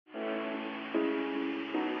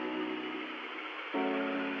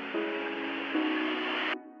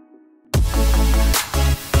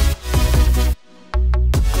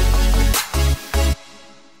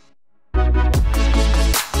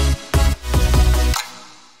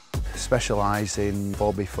specialise in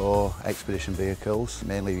 4x4 expedition vehicles,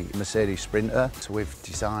 mainly Mercedes Sprinter. So we've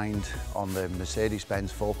designed on the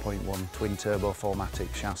Mercedes-Benz 4.1 twin-turbo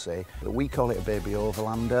 4matic chassis. We call it a baby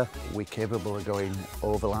overlander. We're capable of going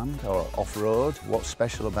overland or off-road. What's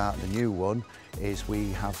special about the new one is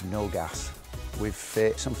we have no gas. We've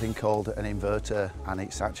fit something called an inverter, and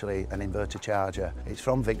it's actually an inverter charger. It's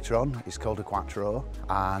from Victron, it's called a Quattro,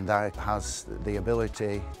 and that has the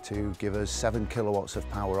ability to give us 7 kilowatts of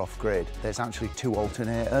power off grid. There's actually 2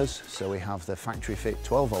 alternators, so we have the factory fit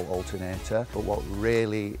 12-volt alternator, but what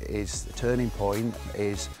really is the turning point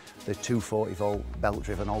is the 240-volt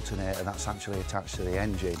belt-driven alternator that's actually attached to the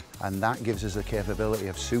engine, and that gives us the capability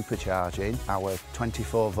of supercharging our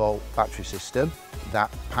 24-volt battery system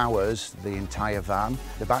that powers the entire van.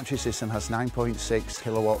 The battery system has 9.6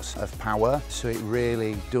 kilowatts of power, so it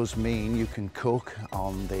really does mean you can cook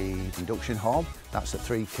on the induction hob. That's a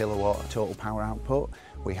 3 kilowatt total power output.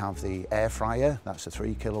 We have the air fryer, that's a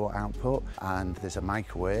 3 kilowatt output, and there's a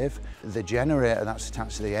microwave. The generator that's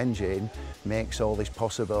attached to the engine makes all this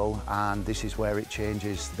possible, and this is where it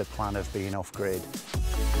changes the plan of being off-grid.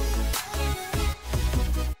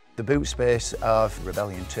 The boot space of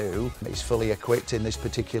Rebellion 2 is fully equipped in this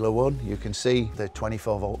particular one. You can see the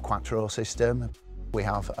 24-volt Quattro system. We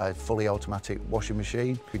have a fully automatic washing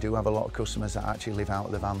machine. We do have a lot of customers that actually live out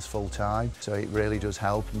of the vans full time, so it really does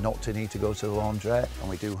help not to need to go to the laundrette. And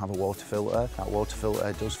we do have a water filter. That water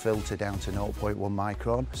filter does filter down to 0.1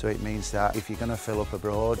 micron, so it means that if you're going to fill up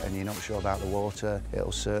abroad and you're not sure about the water,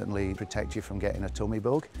 it'll certainly protect you from getting a tummy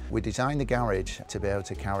bug. We designed the garage to be able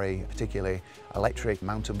to carry particularly electric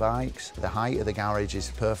mountain bikes. The height of the garage is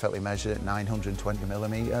perfectly measured at 920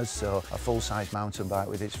 millimeters, so a full-size mountain bike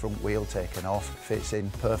with its front wheel taken off fits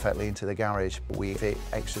in perfectly into the garage. We fit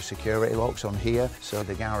extra security locks on here, so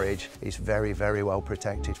the garage is very, very well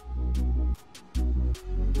protected.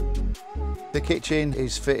 The kitchen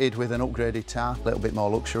is fitted with an upgraded tap, a little bit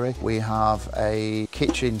more luxury. We have a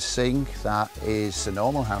kitchen sink that is a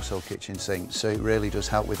normal household kitchen sink, so it really does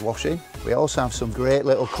help with washing. We also have some great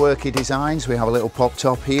little quirky designs. We have a little pop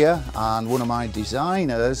top here, and one of my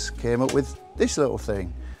designers came up with this little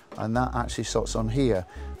thing, and that actually slots on here.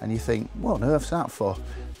 And you think, what on earth's that for?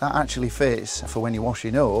 That actually fits for when you're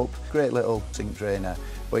washing up. Great little sink drainer,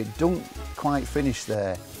 but it don't quite finish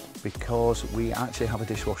there, because we actually have a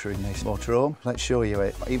dishwasher in this motorhome. Let's show you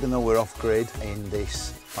it. Even though we're off-grid in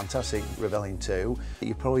this fantastic Rebellion 2,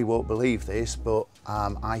 you probably won't believe this, but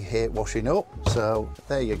I hate washing up. So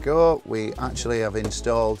there you go. We actually have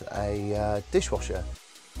installed a dishwasher.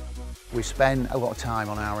 We spend a lot of time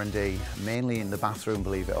on R&D, mainly in the bathroom,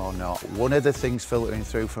 believe it or not. One of the things filtering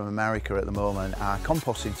through from America at the moment are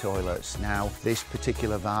composting toilets. Now, this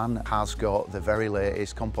particular van has got the very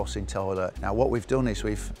latest composting toilet. Now, what we've done is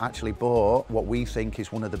we've actually bought what we think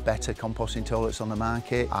is one of the better composting toilets on the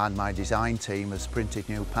market, and my design team has printed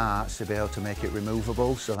new parts to be able to make it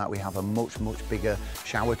removable so that we have a much, much bigger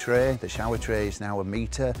shower tray. The shower tray is now 1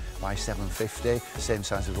 metre by 750, same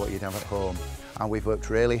size as what you'd have at home. And we've worked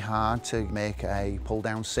really hard to make a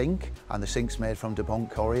pull-down sink, and the sink's made from DuPont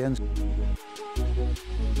Corian.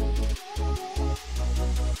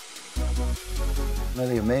 One of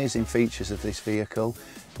the amazing features of this vehicle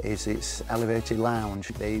is its elevated lounge.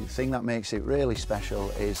 The thing that makes it really special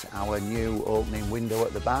is our new opening window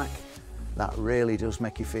at the back. That really does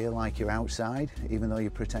make you feel like you're outside, even though you're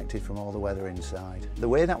protected from all the weather inside. The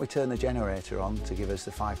way that we turn the generator on to give us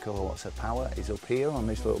the 5 kilowatts of power is up here on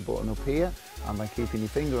this little button up here, and by keeping your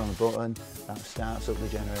finger on the button, that starts up the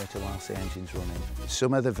generator whilst the engine's running.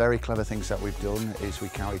 Some of the very clever things that we've done is we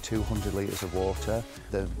carry 200 litres of water.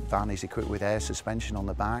 The van is equipped with air suspension on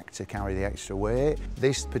the back to carry the extra weight.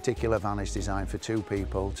 This particular van is designed for 2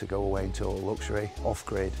 people to go away in total luxury,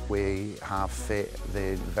 off-grid. We have fit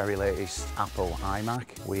the very latest Apple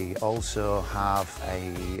iMac. We also have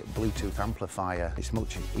a Bluetooth amplifier. It's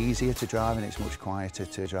much easier to drive and it's much quieter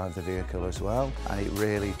to drive the vehicle as well, and it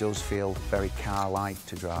really does feel very car-like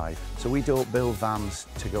to drive. So we don't build vans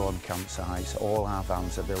to go on campsites. All our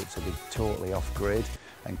vans are built to be totally off-grid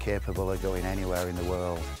and capable of going anywhere in the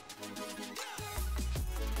world.